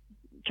time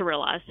to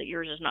realize that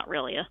yours is not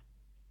really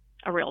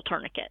a real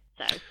tourniquet.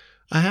 So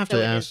I have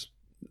to ask,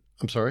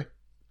 I'm sorry.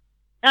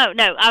 Oh,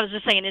 no, I was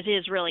just saying it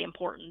is really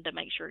important to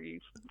make sure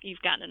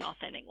you've gotten an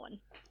authentic one.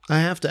 I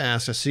have to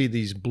ask, I see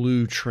these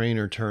blue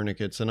trainer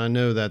tourniquets, and I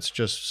know that's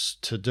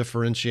just to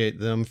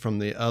differentiate them from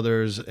the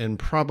others, and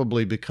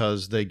probably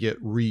because they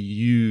get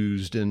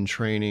reused in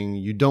training.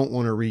 You don't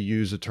want to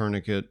reuse a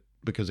tourniquet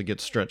because it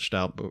gets stretched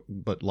out,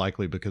 but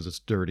likely because it's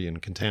dirty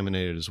and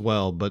contaminated as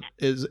well. But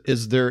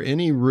is there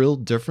any real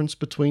difference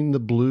between the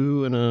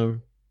blue and a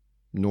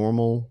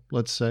normal,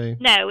 let's say?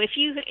 No, if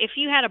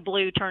you had a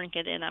blue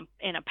tourniquet in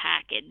a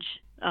package,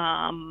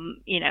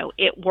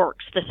 it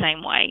works the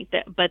same way.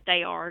 But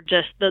they are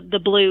just the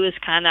blue is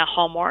kind of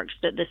hallmarks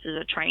that this is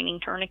a training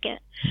tourniquet,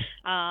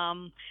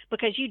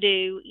 because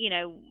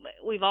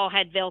we've all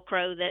had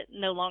Velcro that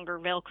no longer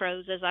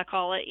Velcros, as I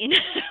call it.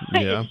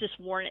 Yeah. It's just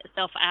worn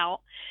itself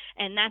out,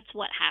 and that's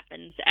what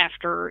happens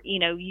after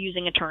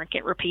using a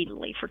tourniquet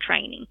repeatedly for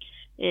training.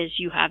 Is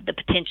you have the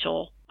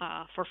potential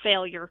for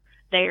failure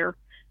there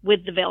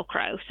with the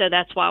Velcro. So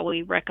that's why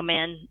we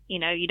recommend,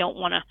 you don't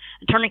want a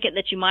tourniquet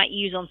that you might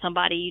use on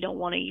somebody you don't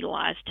want to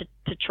utilize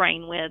to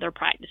train with or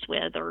practice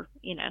with, or,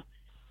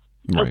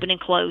 Right. open and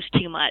close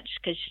too much,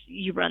 because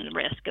you run the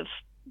risk of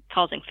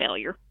causing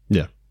failure.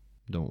 Yeah.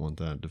 Don't want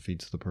that.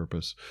 Defeats the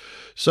purpose.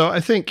 So I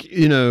think,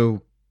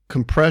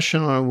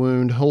 compression on a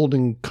wound,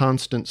 holding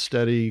constant,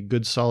 steady,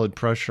 good solid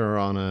pressure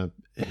on a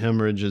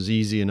hemorrhage is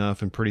easy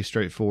enough and pretty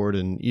straightforward.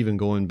 And even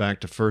going back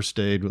to first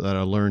aid that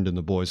I learned in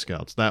the Boy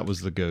Scouts, that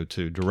was the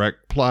go-to.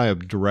 Direct,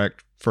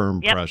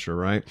 firm Yep. pressure,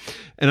 right?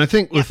 And I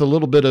think with a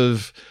little bit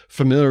of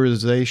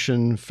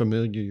familiarization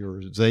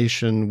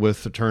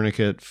with the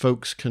tourniquet,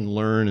 folks can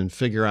learn and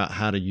figure out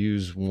how to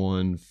use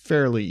one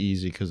fairly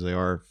easy, because they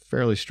are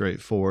fairly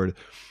straightforward.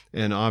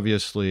 And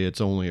obviously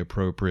it's only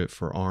appropriate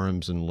for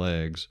arms and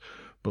legs.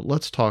 But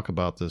let's talk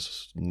about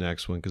this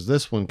next one, because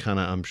this one kind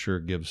of, I'm sure,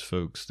 gives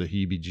folks the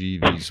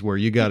heebie-jeebies, where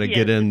you got to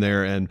get in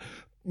there and,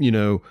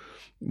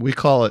 we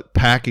call it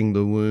packing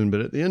the wound, but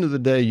at the end of the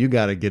day, you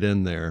got to get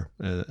in there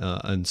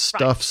and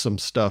stuff some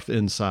stuff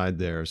inside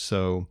there.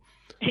 So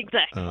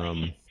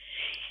exactly.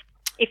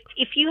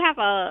 If you have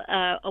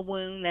a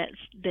wound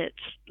that's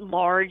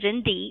large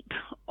and deep,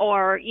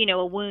 or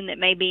a wound that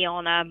may be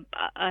on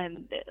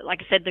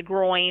like I said, the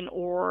groin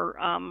or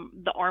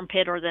the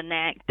armpit or the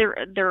neck,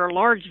 there are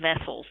large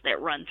vessels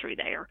that run through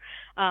there,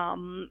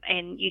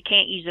 and you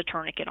can't use a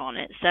tourniquet on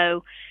it.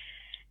 So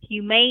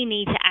you may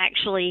need to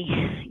actually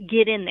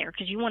get in there,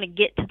 because you want to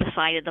get to the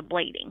site of the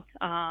bleeding.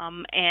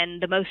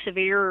 And the most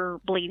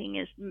severe bleeding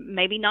is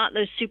maybe not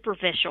those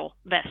superficial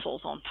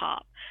vessels on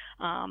top.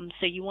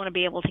 So you want to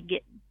be able to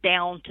get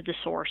down to the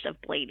source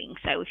of bleeding.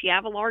 So if you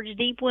have a large,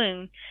 deep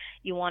wound,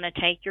 you want to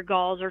take your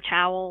gauze or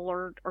towel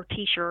or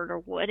T-shirt or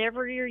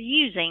whatever you're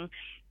using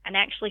and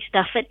actually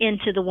stuff it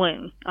into the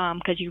wound,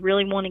 because you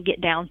really want to get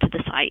down to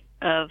the site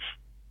of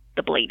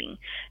the bleeding.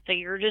 So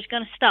you're just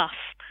going to stuff.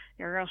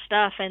 You're going to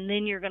stuff, and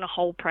then you're going to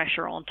hold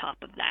pressure on top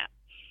of that.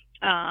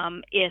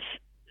 If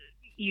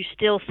you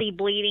still see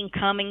bleeding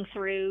coming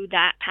through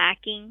that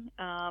packing,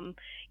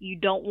 you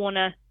don't want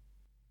to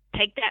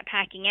take that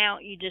packing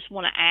out. You just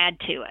want to add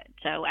to it.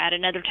 So add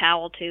another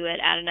towel to it,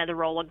 add another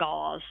roll of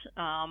gauze,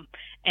 and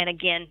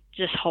again,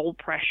 just hold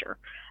pressure.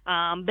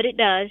 But it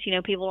does,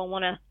 people don't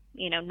want to,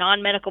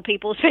 non-medical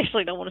people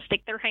especially don't want to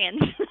stick their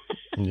hands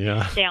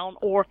down,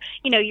 or,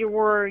 you're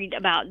worried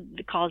about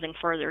causing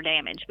further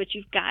damage, but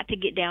you've got to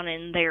get down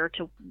in there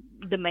to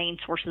the main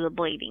source of the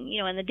bleeding,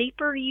 and the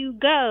deeper you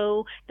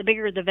go, the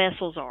bigger the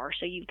vessels are.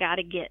 So you've got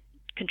to get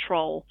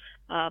control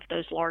of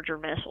those larger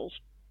vessels.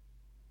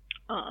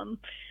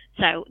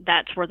 So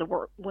that's where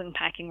the wound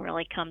packing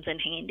really comes in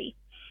handy.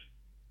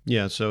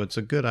 Yeah, so it's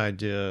a good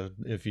idea,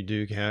 if you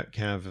do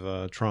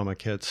have trauma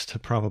kits, to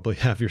probably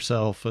have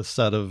yourself a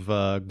set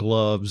of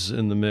gloves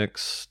in the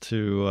mix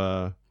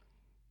to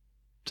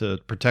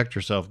protect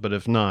yourself. But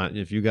if not,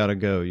 if you got to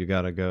go, you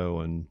got to go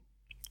and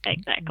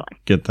exactly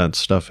get that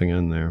stuffing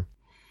in there.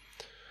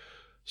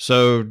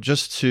 So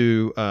just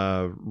to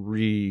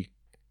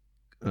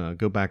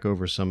go back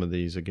over some of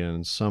these again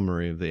in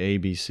summary of the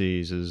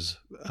ABCs is,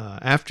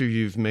 after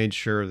you've made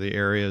sure the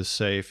area is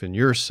safe and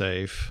you're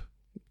safe,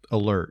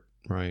 alert,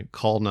 right?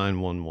 Call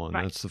 911.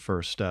 Right. That's the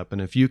first step.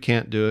 And if you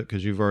can't do it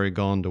because you've already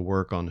gone to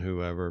work on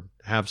whoever,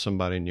 have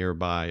somebody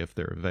nearby, if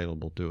they're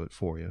available, do it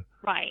for you.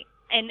 Right.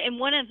 And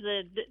one of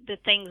the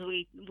things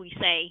we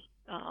say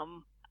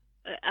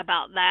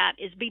about that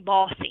is be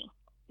bossy.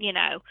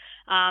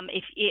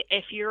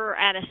 If you're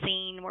at a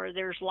scene where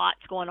there's lots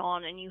going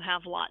on and you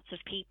have lots of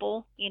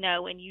people,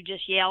 and you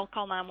just yell,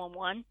 call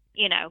 911,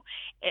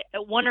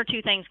 one or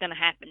two things going to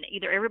happen.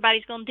 Either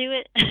everybody's going to do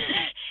it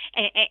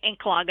and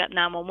clog up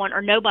 911,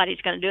 or nobody's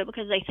going to do it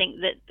because they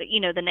think that,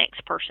 the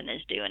next person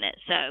is doing it.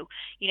 So,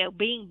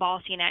 being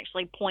bossy and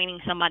actually pointing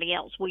somebody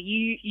else, well,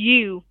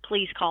 you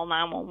please call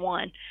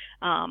 911,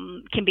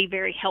 can be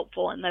very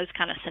helpful in those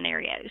kind of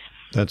scenarios.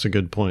 That's a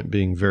good point,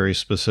 being very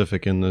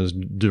specific in those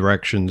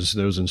directions,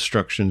 those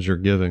instructions you're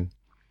giving.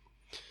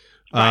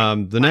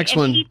 Right. The next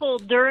one. People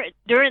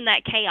during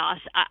that chaos,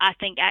 I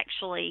think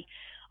actually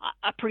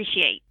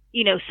appreciate,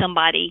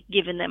 somebody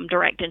giving them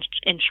direct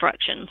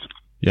instructions.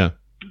 Yeah.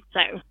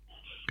 So.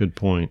 Good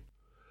point.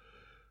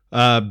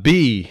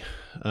 B,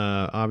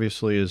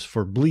 obviously, is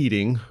for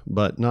bleeding,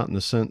 but not in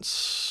the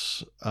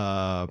sense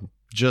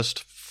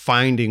just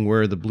finding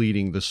where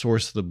the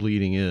source of the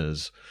bleeding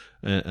is.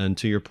 And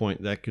to your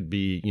point, that could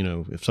be,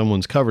 if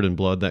someone's covered in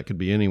blood, that could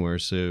be anywhere.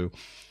 So,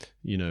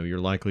 you're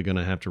likely going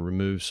to have to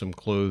remove some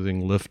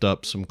clothing, lift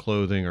up some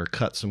clothing, or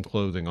cut some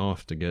clothing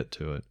off to get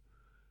to it.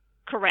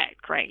 Correct.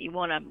 You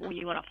want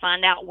to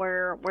find out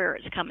where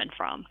it's coming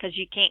from, because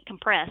you can't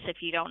compress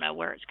if you don't know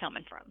where it's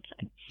coming from.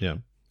 So. Yeah.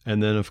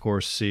 And then, of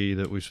course, C,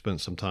 that we've spent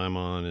some time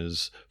on,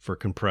 is for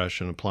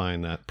compression,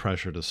 applying that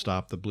pressure to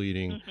stop the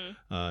bleeding,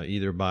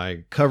 either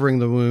by covering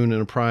the wound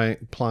and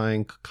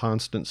applying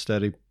constant,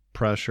 steady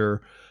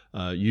pressure,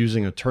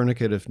 using a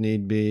tourniquet if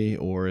need be,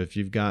 or if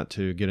you've got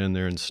to get in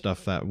there and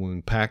stuff that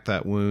wound, pack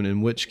that wound,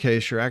 in which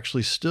case you're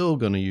actually still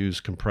going to use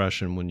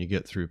compression when you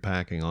get through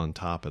packing on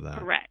top of that.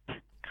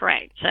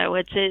 Correct. So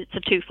it's a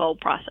twofold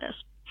process.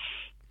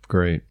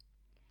 Great.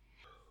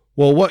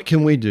 Well, what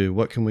can we do?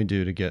 What can we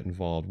do to get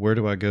involved? Where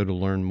do I go to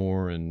learn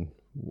more, and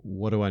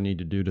what do I need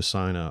to do to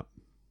sign up?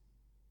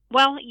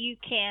 Well, you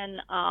can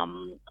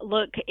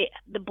look at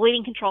the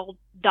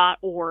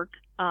bleedingcontrol.org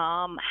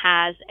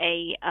has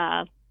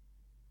a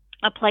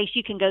place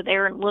you can go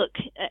there and look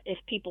if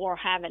people are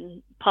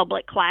having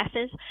public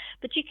classes,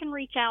 but you can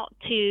reach out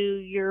to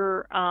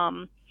your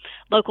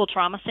local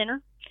trauma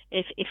center.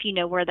 If you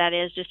know where that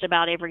is. Just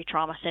about every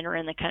trauma center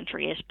in the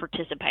country is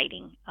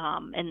participating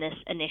in this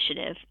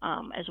initiative,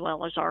 as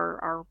well as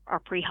our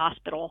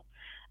pre-hospital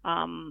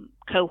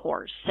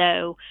cohorts.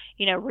 So,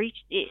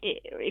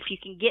 if you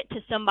can get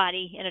to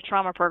somebody in a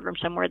trauma program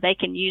somewhere, they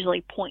can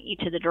usually point you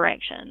to the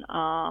direction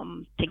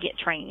to get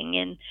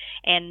training.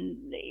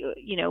 And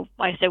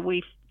like I said,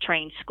 we've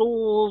trained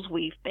schools.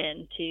 We've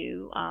been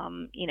to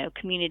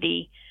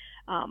community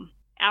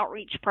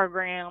outreach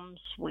programs.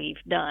 We've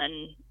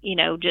done,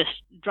 just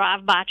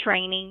drive-by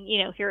training,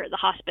 here at the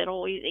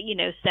hospital. We,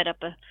 set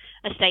up a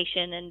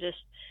station and just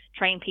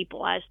train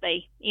people as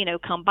they,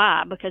 come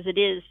by, because it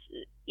is,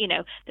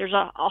 there's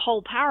a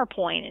whole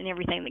PowerPoint and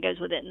everything that goes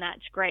with it, and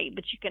that's great.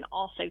 But you can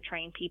also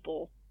train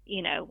people,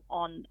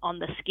 on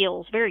the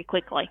skills very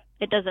quickly.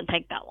 It doesn't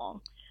take that long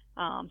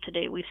to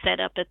do. We've set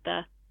up at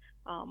the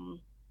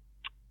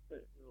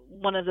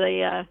one of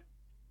the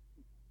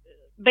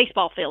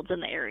baseball fields in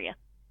the area.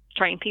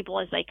 Train people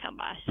as they come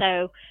by.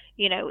 So,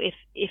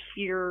 if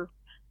you're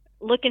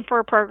looking for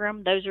a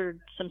program, those are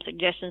some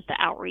suggestions to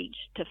outreach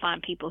to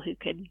find people who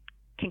can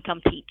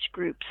come teach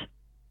groups.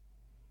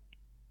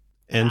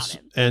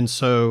 And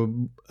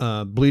so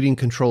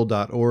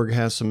bleedingcontrol.org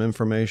has some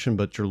information,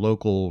 but your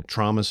local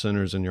trauma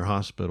centers and your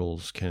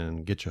hospitals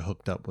can get you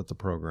hooked up with the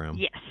program.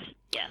 Yes.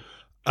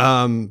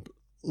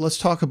 Let's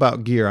talk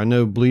about gear. I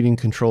know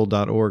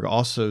bleedingcontrol.org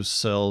also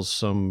sells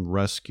some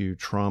rescue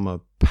trauma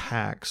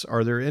packs.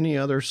 Are there any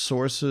other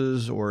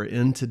sources or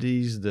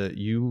entities that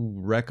you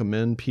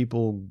recommend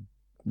people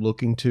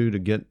looking to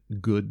get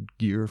good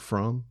gear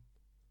from?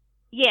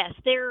 Yes,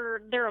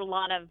 there are a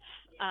lot of,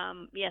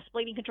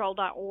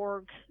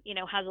 bleedingcontrol.org,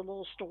 has a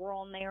little store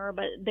on there,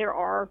 but there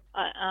are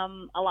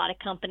a lot of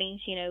companies.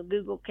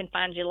 Google can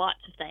find you lots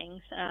of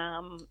things.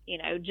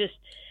 Just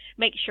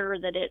make sure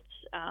that it's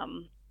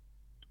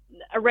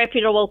a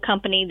reputable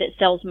company that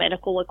sells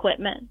medical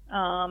equipment.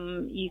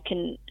 You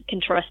can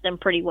trust them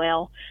pretty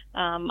well.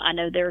 I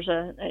know there's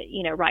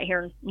right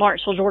here in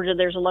Lawrenceville, Georgia,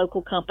 there's a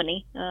local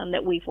company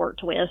that we've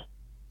worked with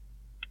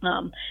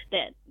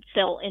that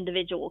sell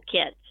individual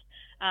kits.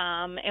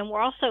 And we're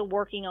also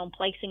working on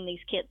placing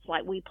these kits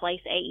like we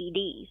place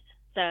AEDs.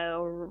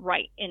 So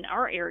right in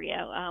our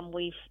area,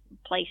 we've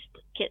placed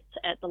kits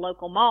at the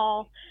local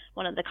mall,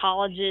 one of the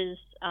colleges,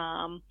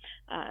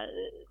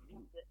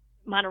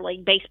 minor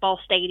league baseball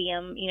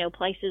stadium,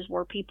 places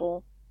where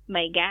people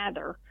may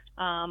gather.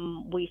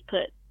 We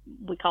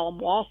call them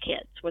wall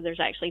kits, where there's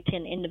actually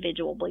 10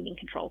 individual bleeding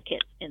control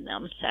kits in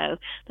them. So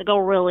the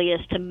goal really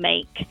is to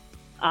make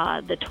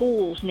the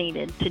tools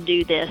needed to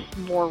do this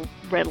more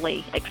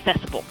readily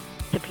accessible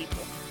to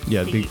people.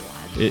 Yeah,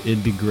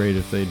 it'd be great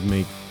if they'd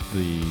make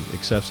the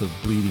excessive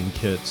bleeding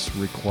kits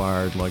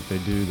required like they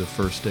do the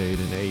first aid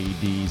and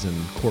AEDs and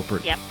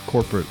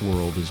corporate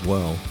world as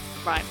well.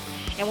 Right.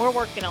 And we're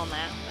working on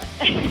that.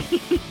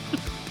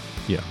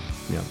 Yeah.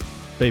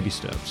 Baby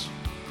steps.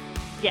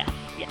 Yes.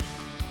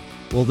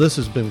 Well, this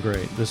has been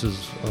great. This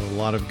is a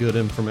lot of good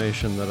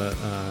information that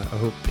I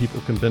hope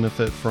people can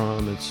benefit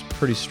from. It's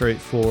pretty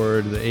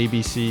straightforward. The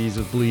ABCs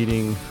of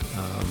bleeding.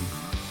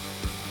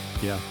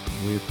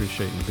 We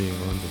appreciate you being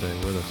on today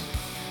with us.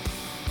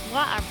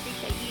 Well, I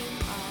appreciate you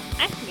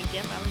asking me,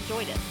 Jim. I've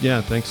enjoyed it.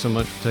 Yeah, thanks so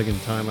much for taking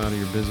time out of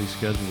your busy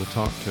schedule to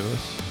talk to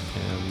us.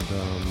 And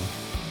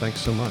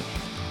thanks so much.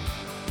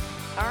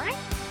 All right.